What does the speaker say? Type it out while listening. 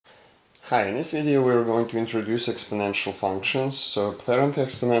Hi, in this video we're going to introduce exponential functions. So parent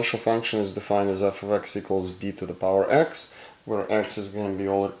exponential function is defined as f of x equals b to the power x, where x is going to be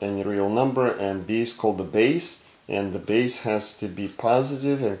any real number and b is called the base, and the base has to be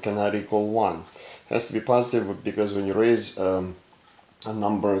positive and cannot equal 1. It has to be positive because when you raise a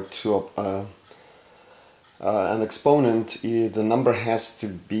number to an exponent, the number has to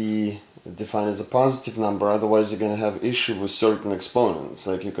be defined as a positive number, otherwise you're going to have issue with certain exponents,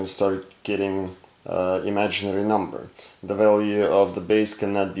 like you can start getting imaginary number. The value of the base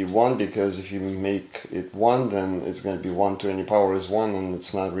cannot be 1, because if you make it 1, then it's going to be 1 to any power is 1, and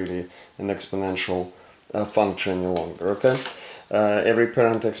it's not really an exponential function any longer. Okay. Every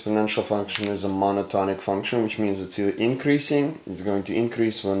parent exponential function is a monotonic function, which means it's either increasing, it's going to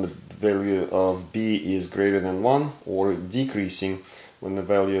increase when the value of b is greater than 1, or decreasing when the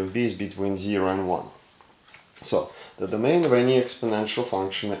value of b is between 0 and 1. So, the domain of any exponential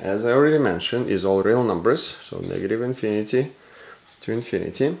function, as I already mentioned, is all real numbers, so negative infinity to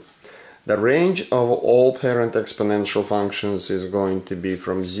infinity. The range of all parent exponential functions is going to be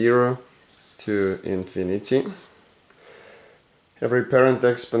from 0 to infinity. Every parent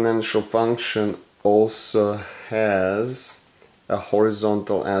exponential function also has a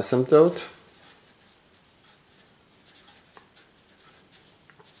horizontal asymptote.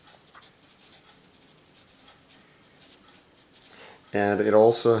 And it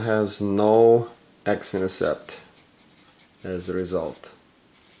also has no x-intercept as a result.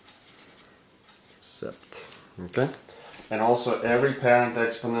 Okay? And also every parent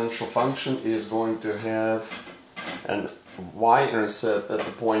exponential function is going to have an y-intercept at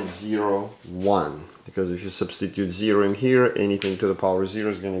the point 0, 1. Because if you substitute 0 in here, anything to the power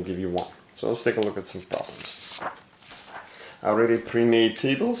 0 is going to give you 1. So let's take a look at some problems. I already pre-made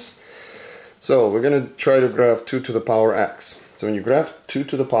tables. So we're going to try to graph 2 to the power x. So when you graph 2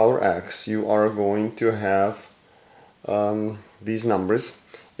 to the power x, you are going to have these numbers.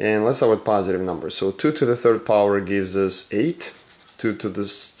 And let's start with positive numbers. So 2 to the third power gives us 8. 2 to the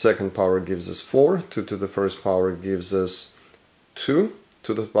second power gives us 4. 2 to the first power gives us 2.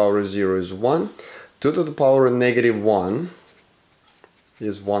 2 to the power 0 is 1. 2 to the power negative 1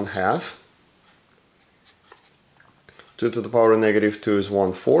 is 1/2. 2 to the power negative 2 is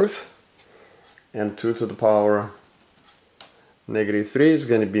 1/4. And 2 to the power negative 3 is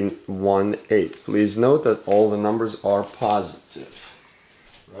going to be 1/8. Please note that all the numbers are positive,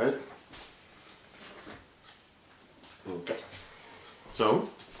 right? Okay. So,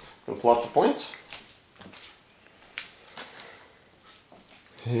 we'll plot the points.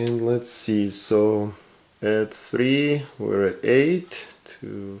 And let's see, so at 3 we're at 8,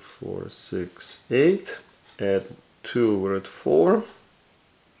 2, 4, 6, 8. At 2 we're at 4.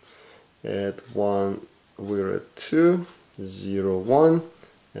 At 1 we're at 2, 0, 1,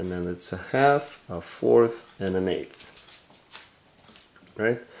 and then it's a half, a fourth, and an eighth.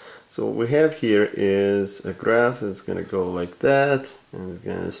 Right? So what we have here is a graph that's going to go like that, and it's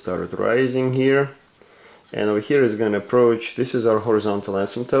going to start rising here. And over here is going to approach, this is our horizontal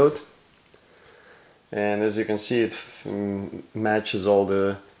asymptote. And as you can see, it matches all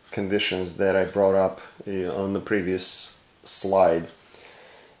the conditions that I brought up on the previous slide.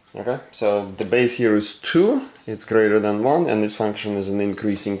 Okay, so the base here is 2, it's greater than 1, and this function is an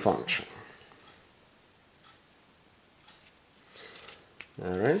increasing function.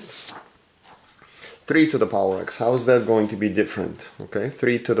 Alright. 3 to the power x, how is that going to be different? Okay,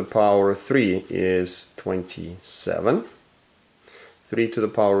 3 to the power 3 is 27. 3 to the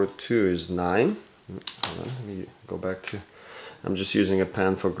power 2 is 9. Hold on, let me go back to, I'm just using a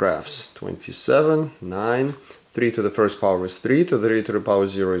pen for graphs. 27, 9. 3 to the first power is 3, 3 to the power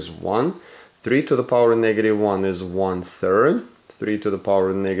 0 is 1, 3 to the power negative 1 is 1/3, 3 to the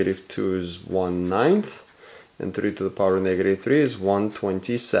power negative 2 is 1/9, and 3 to the power negative 3 is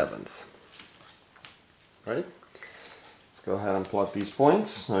 1/27. Right? Let's go ahead and plot these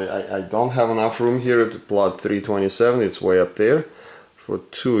points. I don't have enough room here to plot 327, it's way up there. For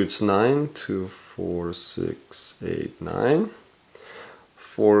 2 it's 9, 2, 4, 6, 8, 9.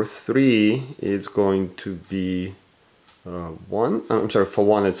 For 3 it's going to be 1, I'm sorry, for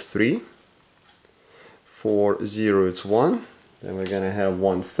 1 it's 3. For 0 it's 1. Then we're going to have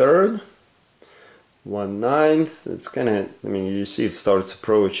 1/3. 1/9. It's going to, I mean, you see it starts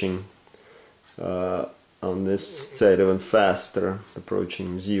approaching on this side even faster,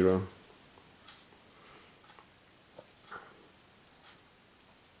 approaching 0.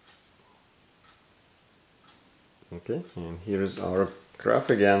 Okay, and here's our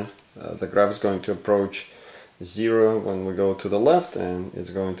graph again. The graph is going to approach 0 when we go to the left, and it's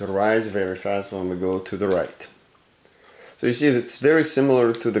going to rise very fast when we go to the right. So you see it's very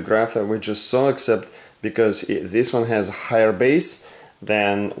similar to the graph that we just saw, except because this one has a higher base,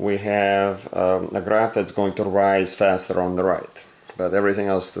 then we have a graph that's going to rise faster on the right. But everything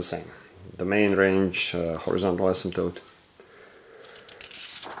else is the same. The main range, horizontal asymptote.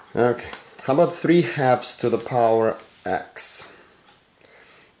 Okay, how about 3/2 to the power x?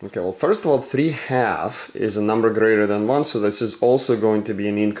 Okay, well, first of all, 3/2 is a number greater than 1, so this is also going to be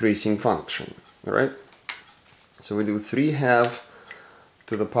an increasing function, all right? So we do 3/2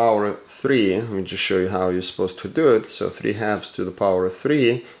 to the power 3. Let me just show you how you're supposed to do it. So 3/2 to the power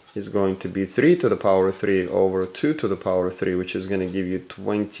 3 is going to be 3 to the power 3 over 2 to the power 3, which is going to give you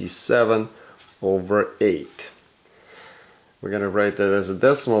 27 over 8. We're going to write that as a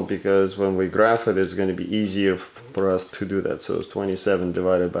decimal because when we graph it, it's going to be easier for us to do that. So 27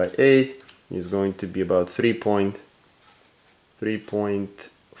 divided by 8 is going to be about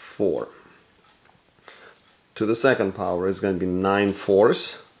 3.4. To the second power is going to be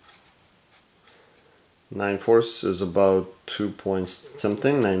 9/4. 9/4 is about 2 point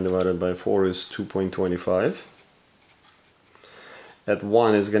something. 9 divided by 4 is 2.25. At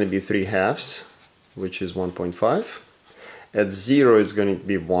 1 is going to be 3/2, which is 1.5. At 0 is going to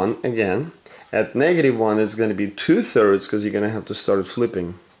be 1 again. At -1 is going to be 2/3 because you're going to have to start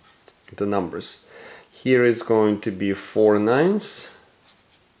flipping the numbers. Here is going to be 4/9.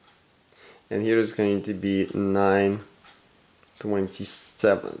 And here is going to be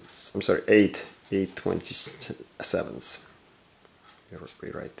 9/27. I'm sorry, 8/27.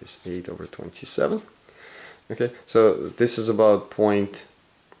 Rewrite this, 8/27. Okay, so this is about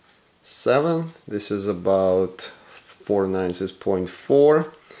 0.7. This is about 4/9 is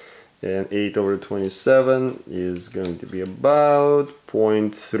 0.4. And 8/27 is going to be about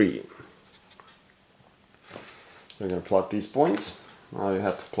 0.3. So we're going to plot these points. Now you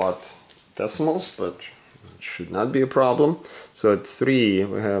have to plot decimals, but it should not be a problem. So at 3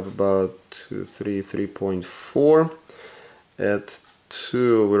 we have about 3.4. At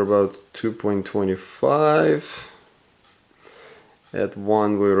 2 we're about 2.25. At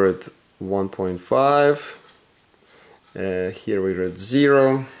 1 we're at 1.5. Here we're at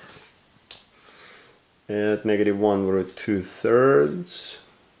 0. At -1 we're at 2/3.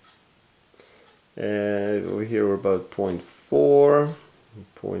 And over here we're about 0.4.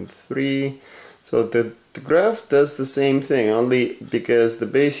 0.3. So the graph does the same thing, only because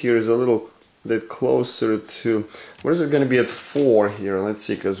the base here is a little bit closer to, what is it going to be at 4 here? Let's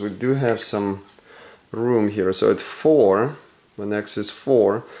see, because we do have some room here. So at 4, when x is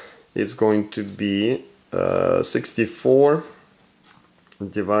 4, it's going to be 64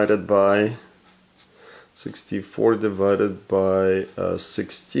 divided by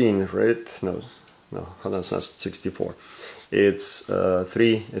 16, right? No, hold on, it's not 64. It's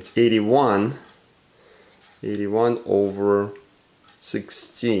 81 over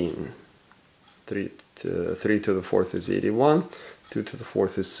 16. 3 to the 4th is 81, 2 to the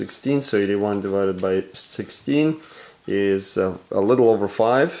 4th is 16, so 81 divided by 16 is a little over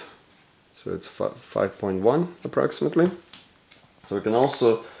 5, so it's 5.1 approximately. So we can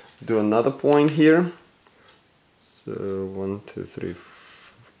also do another point here. So 1, 2, 3,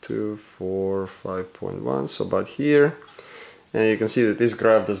 2, 4, 5.1, so about here. And you can see that this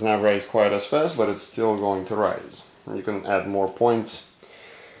graph does not rise quite as fast, but it's still going to rise. And you can add more points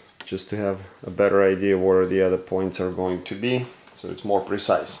just to have a better idea where the other points are going to be, so it's more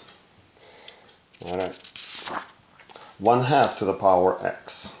precise. Alright. 1/2 to the power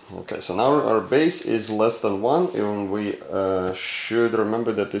x. Okay, so now our base is less than 1, and we should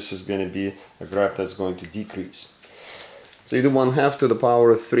remember that this is going to be a graph that's going to decrease. So you do 1/2 to the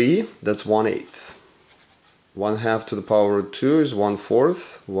power 3, that's 1/8. 1/2 to the power 2 is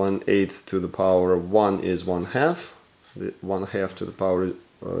 1/4. 1/8 to the power 1 is 1/2. 1/2 to the power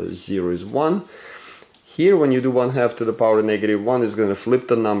 0 is 1. Here, when you do 1/2 to the power -1, it's going to flip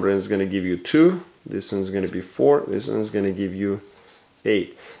the number and it's going to give you 2. This one's going to be 4. This one's going to give you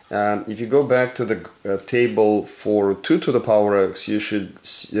 8. If you go back to the table for 2 to the power x, you should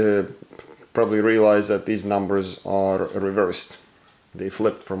probably realize that these numbers are reversed. They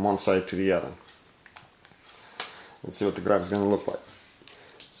flipped from one side to the other. Let's see what the graph is going to look like.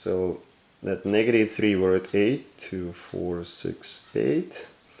 So at -3 we're at 8, 2, 4, 6, 8.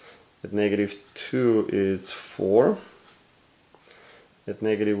 At -2 it's 4. At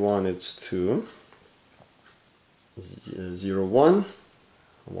 -1 it's 2. 0, 1,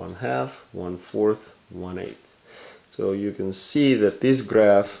 1/2, 1/4, 1/8. So you can see that this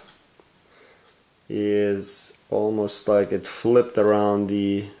graph is almost like it flipped around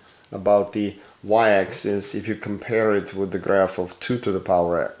about the y-axis if you compare it with the graph of 2 to the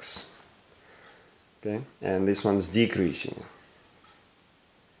power x. Okay, and this one's decreasing.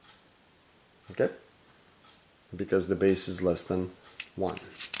 Okay, because the base is less than 1.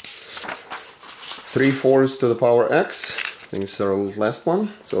 3/4 to the power x. I think it's our last one.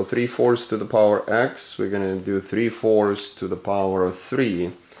 So 3/4 to the power x. We're going to do 3/4 to the power of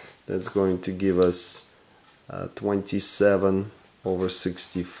 3. That's going to give us 27 over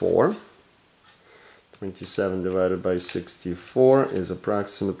 64. 27 divided by 64 is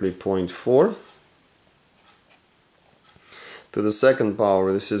approximately 0.4. To the second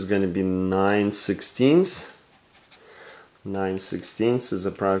power, this is going to be 9/16. 9/16 is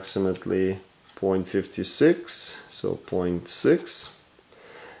approximately 0.56, so 0.6.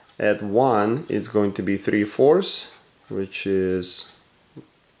 At 1, it's going to be 3/4, which is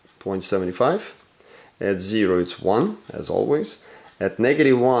 0.75. At 0, it's 1, as always. At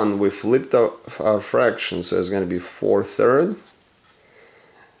 -1, we flipped our fraction, so it's going to be 4/3,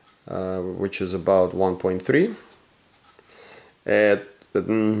 which is about 1.3. At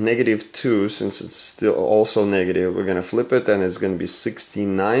 -2, since it's still also negative, we're going to flip it, and it's going to be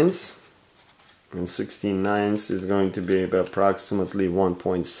 16/9. And 16/9 is going to be approximately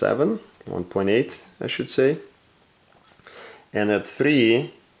 1.7, 1.8, I should say. And at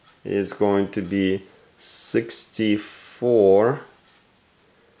 3 is going to be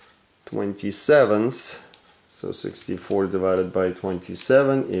 64/27. So 64 divided by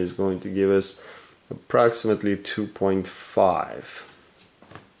 27 is going to give us approximately 2.5.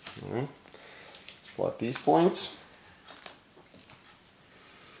 All right. Let's plot these points.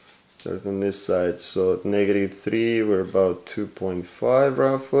 Start on this side. So at -3, we're about 2.5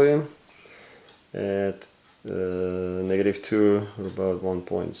 roughly. At -2, we're about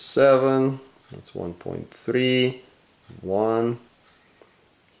 1.7. That's 1.3, 1.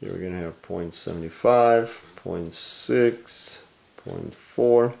 Here we're going to have 0.75, 0.6,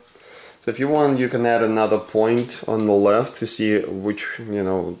 0.4. So if you want, you can add another point on the left to see which,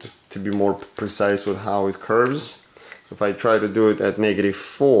 to be more precise with how it curves. If I try to do it at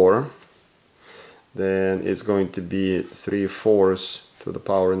 -4, then it's going to be 3/4 to the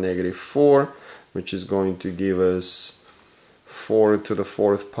power -4, which is going to give us 4 to the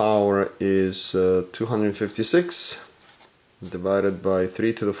 4th power is 256, divided by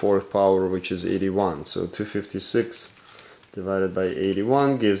 3 to the 4th power, which is 81. So 256 divided by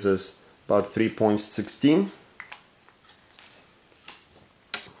 81 gives us about 3.16.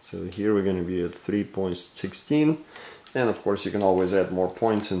 So here we're going to be at 3.16, and of course you can always add more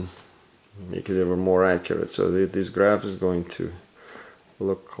points and make it even more accurate. So this graph is going to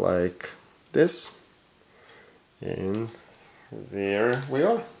look like this, and there we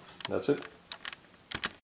are. That's it.